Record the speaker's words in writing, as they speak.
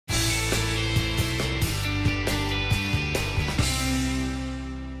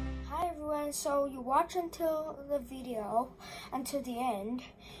everyone, so you watch until the video, until the end,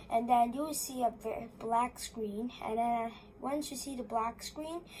 and then you will see a black screen, and then once you see the black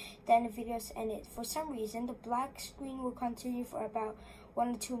screen, then the video's ended. For some reason, the black screen will continue for about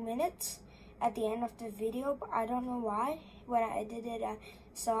 1 or 2 minutes at the end of the video, but I don't know why. When I edited it, I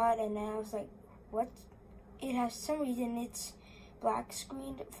saw it, and then I was like, what? It has some reason it's black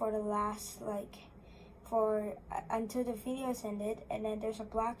screened for the last, until the video's ended, and then there's a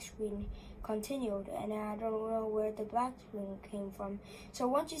black screen continued, and I don't know where the black screen came from. So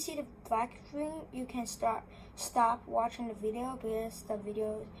once you see the black screen, you can stop watching the video, because the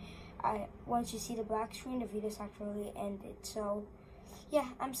video, once you see the black screen, the video's actually ended. So yeah,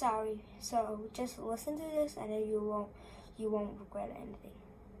 I'm sorry. So just listen to this, and then you won't regret anything.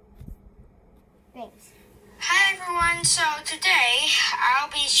 Thanks. Hi everyone, so today I'll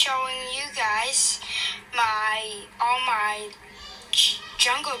be showing you guys all my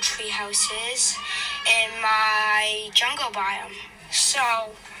jungle tree houses in my jungle biome. So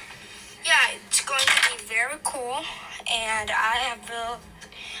yeah, it's going to be very cool, and I have built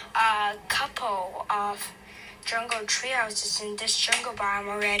a couple of jungle tree houses in this jungle biome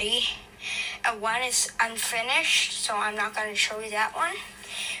already. And one is unfinished, so I'm not going to show you that one,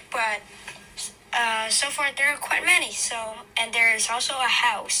 but so far there are quite many, and there is also a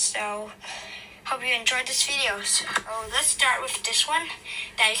house, so hope you enjoyed this video. So let's start with this one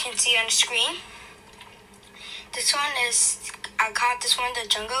that you can see on the screen. This one I call this one the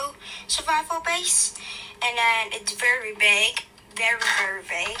jungle survival base, and then it's very big, very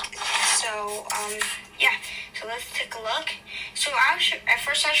big. So yeah, so let's take a look. So I'll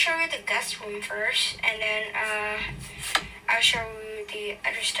show you the guest room first, and then I'll show you the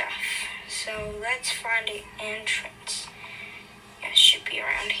other stuff. So let's find the entrance. Yeah, it should be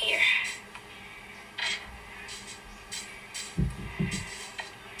around here.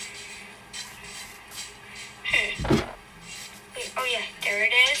 Wait, oh yeah, there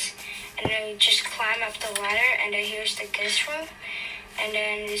it is. And then you just climb up the ladder, and then here's the guest room. And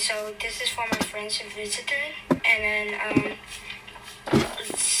then, so this is for my friends who visited. And then,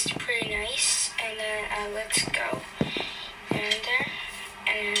 it's pretty nice. And then, let's go in there.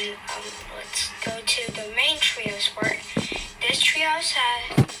 And let's go to the main treehouse part. This treehouse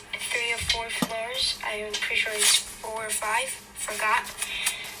had 3 or 4 floors. I'm pretty sure it's 4 or 5. Forgot.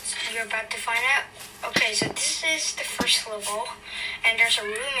 So you're about to find out. Okay, so this is the first level, and there's a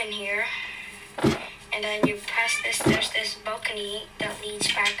room in here. And then you pass this. There's this balcony that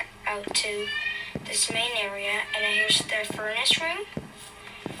leads back out to this main area. And then here's the furnace room,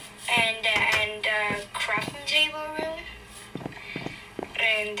 and the crafting table room.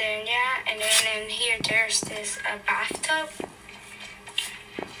 And then yeah, and then in here there's this bathtub.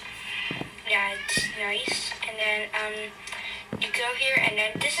 Yeah, it's nice. And then you go here, and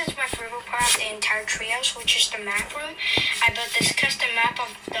then this is my favorite part of the entire treehouse, which is the map room. I built this custom map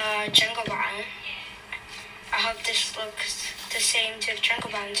of the jungle biome. I hope this looks the same to the jungle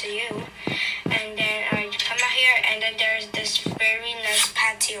biome to you. And then you come out here, and then there's this very nice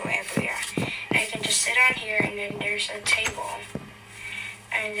patio area. And you can just sit on here, and then there's a table.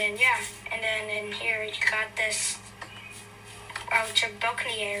 And then yeah, and then in here you got this outer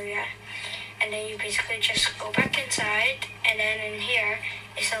balcony area, and then you basically just go back inside, and then in here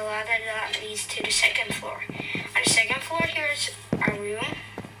is a ladder that leads to the second floor. On the second floor here is a room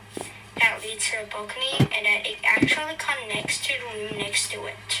that leads to the balcony, and then it actually connects to the room next to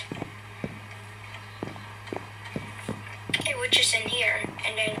it, which is in here.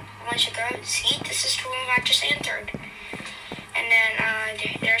 And then once you go, see, this is the room I just entered. And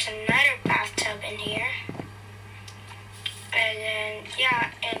then there's another bathtub in here. And then,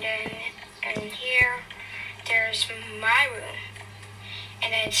 yeah, and here, there's my room.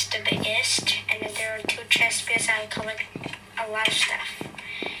 And then it's the biggest. And then there are 2 chests because I collect a lot of stuff.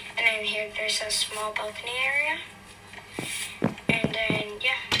 And then here, there's a small balcony area. And then,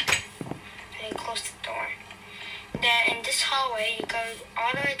 yeah, and then close the door. Then in this hallway, you go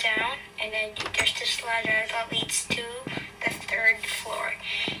all the way down, and then there's this ladder that leads to the 3rd floor.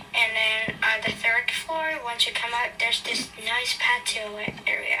 And then the 3rd floor, once you come out, there's this nice patio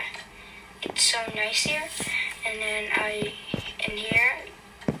area. It's so nice here. And then in here,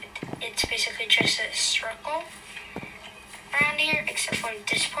 it's basically just a circle around here, except for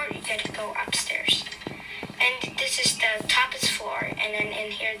this part, you gotta go upstairs. And this is the toppest floor. And then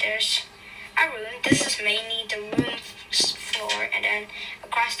in here, there's a room. This is mainly the room floor, and then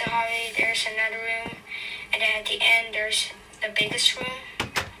across the hallway there's another room, and then at the end there's the biggest room,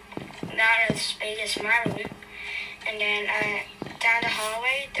 not as big as my room. And then down the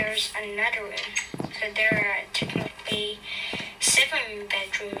hallway there's another room. So there are technically 7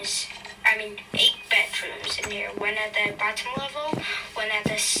 bedrooms. 8 bedrooms in here. One at the bottom level, one at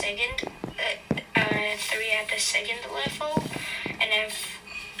the second, 3 at the second level, and then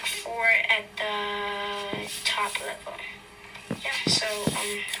 4 at the top level. Yeah, so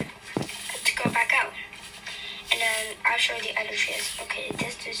let's go back out. And then I'll show you the other trees. Okay,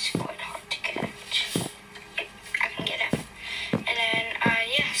 this is quite hard to get out. Yep, I can get out. And then,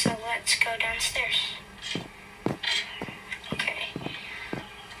 yeah, so let's go downstairs. Okay.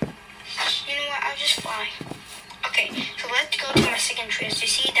 You know what, I'll just fly. Okay, so let's go to my second treehouse. You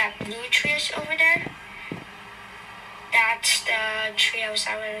see that blue treehouse over there? That's the treehouse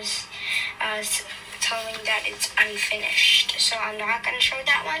I was telling that it's unfinished. So I'm not going to show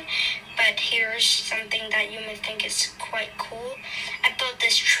that one. But here's something that you may think is quite cool. I built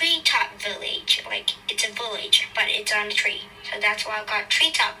this treetop village. Like, it's a village, but it's on a tree. So that's why I got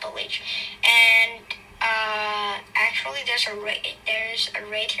treetop village. And actually there's a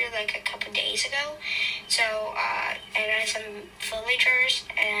raid here like a couple days ago. So and then some villagers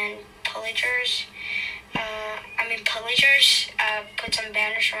and pillagers put some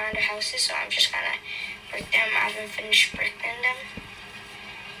banners around the houses, so I'm just gonna brick them. I haven't finished bricking them.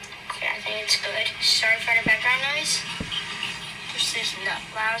 Okay, I think it's good. Sorry for the background noise. This is not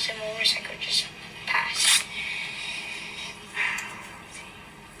loud, and motorcycle just passed.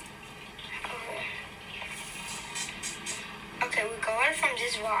 Okay, we're going from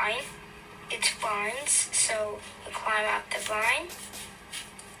this vine. It's vines, so we climb up the vine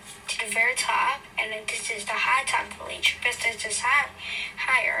to the very top, and then this is the high top village. Because this is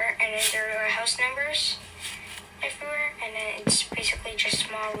higher, and then there are house numbers everywhere, and then it's basically just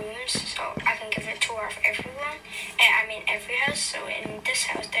small rooms, so I can give a tour of everyone. Every house. So in this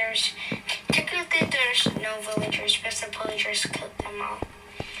house, technically there's no villagers, because the villagers killed them all.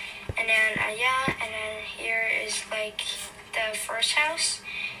 And then and then here is like the first house,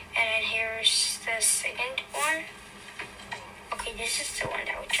 and then here's the second one. Okay, this is the one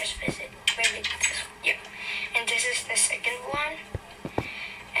that we just visited. Maybe this one. Yeah. And this is the second one.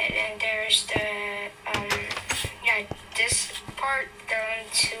 And then there's the this part, there are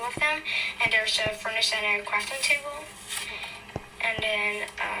 2 of them, and there's a furnace and a crafting table. And then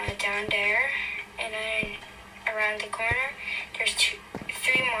down there, and then around the corner, there's 3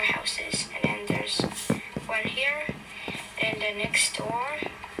 more houses, and then there's one here, then the next door,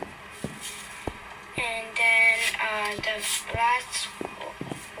 and then the last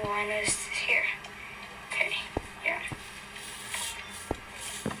one is here. Okay, yeah.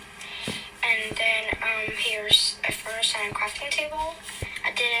 And then here's a furnace and a crafting table.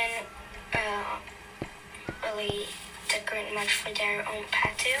 I didn't really decorate much for their own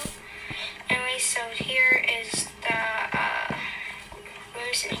patio. Anyway, so here is the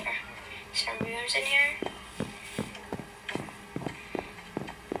rooms in here. Some rooms in here.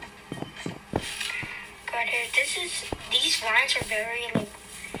 Got here. These vines are very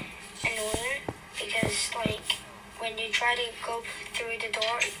annoying, because when you try to go through the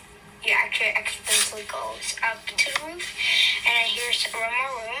door, you actually accidentally goes up to the roof. And then here's one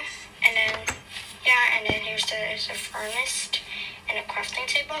more room, and then there's a furnace and a crafting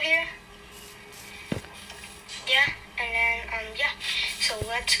table here. Yeah, and then so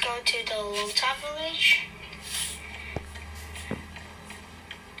let's go to the low top village.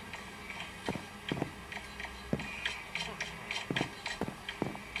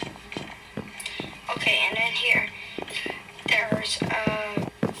 Okay, and then here there's a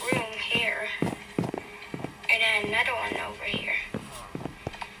room here, and then another one over here.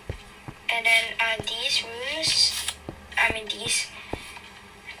 And then these rooms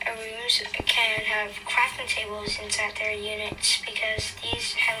can have crafting tables inside their units, because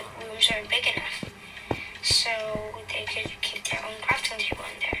these rooms are big enough, so they could keep their own crafting table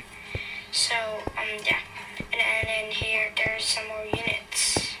in there. So yeah, and then here there's some more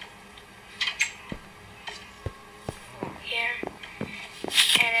units here.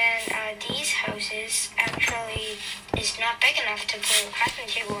 And then these houses actually is not big enough to put a crafting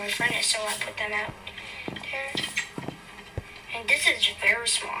table or a furnace, so I put them out there. And this is very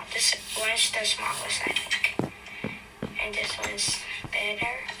small. This one's the smallest, I think. And this one's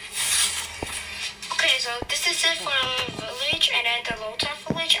better. Okay, so this is it for the village. And then the low top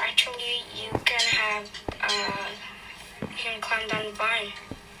village, actually you can climb down the vine.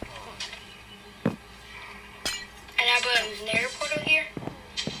 And I have a nether portal here.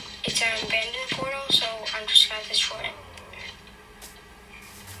 It's an abandoned portal, so I'm just gonna destroy it.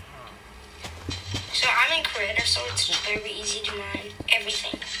 So I'm in creative, so it's very easy to mine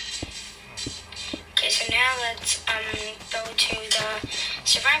everything. Okay, so now let's go to the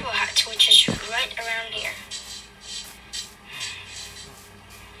survival hut, which is right around here.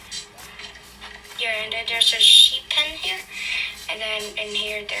 Yeah, and then there's a sheep pen here. And then in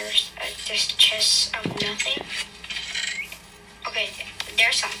here there's this chest of nothing. Okay,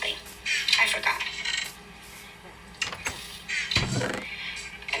 there's something. I forgot.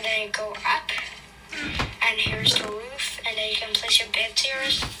 And then you go up. And here's the roof. And then you can place your bed here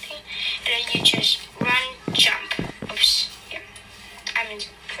or something. And then you just run, jump. Oops. Yeah. I'm in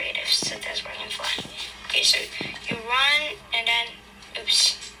creative, so that's working fine. Okay, so you run and then,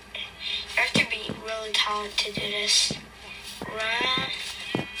 oops. You have to be really talented to do this. Run,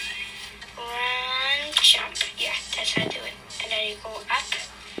 jump. Yeah, that's how I do it. And then you go up.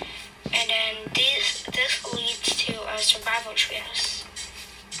 And then this leads to a survival treehouse.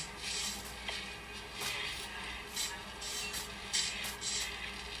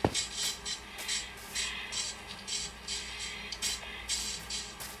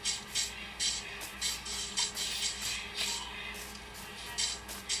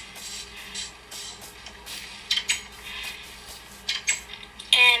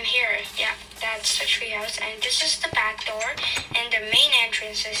 And here, yeah, that's the treehouse, and this is the back door, and the main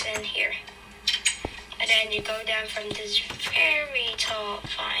entrance is in here. And then you go down from this very tall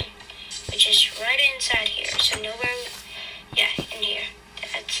vine, which is right inside here. So nobody, yeah, in here.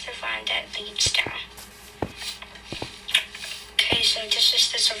 That's the vine that leads down. Okay, so this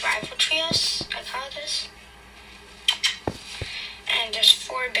is the survival treehouse, I call this. And there's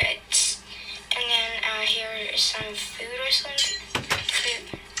 4 beds. And then here is some food or something.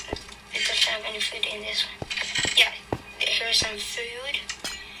 Food. It doesn't have any food in this one. Yeah, here's some food.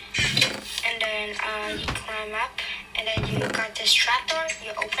 And then you climb up. And then you got this trapdoor.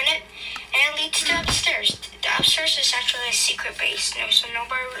 You open it. And it leads to upstairs. The upstairs is actually a secret base. So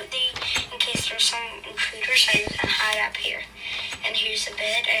nobody really, in case there's some intruders, so you can hide up here. And here's the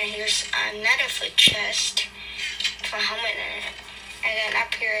bed. And here's another food chest with a helmet in it. And then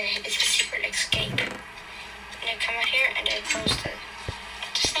up here is a secret escape. And then come out here and then close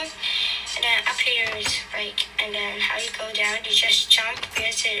this thing. And then up here is like, and then how you go down, you just jump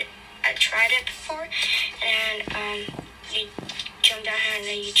because I tried it before. And you jump down here and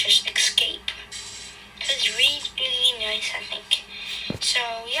then you just escape. So it's really, really nice, I think. So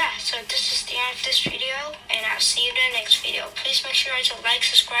yeah, so this is the end of this video, and I'll see you in the next video. Please make sure to like,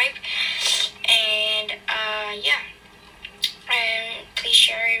 subscribe, and yeah. And please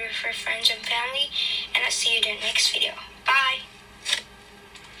share it with your friends and family. And I'll see you in the next video. Bye.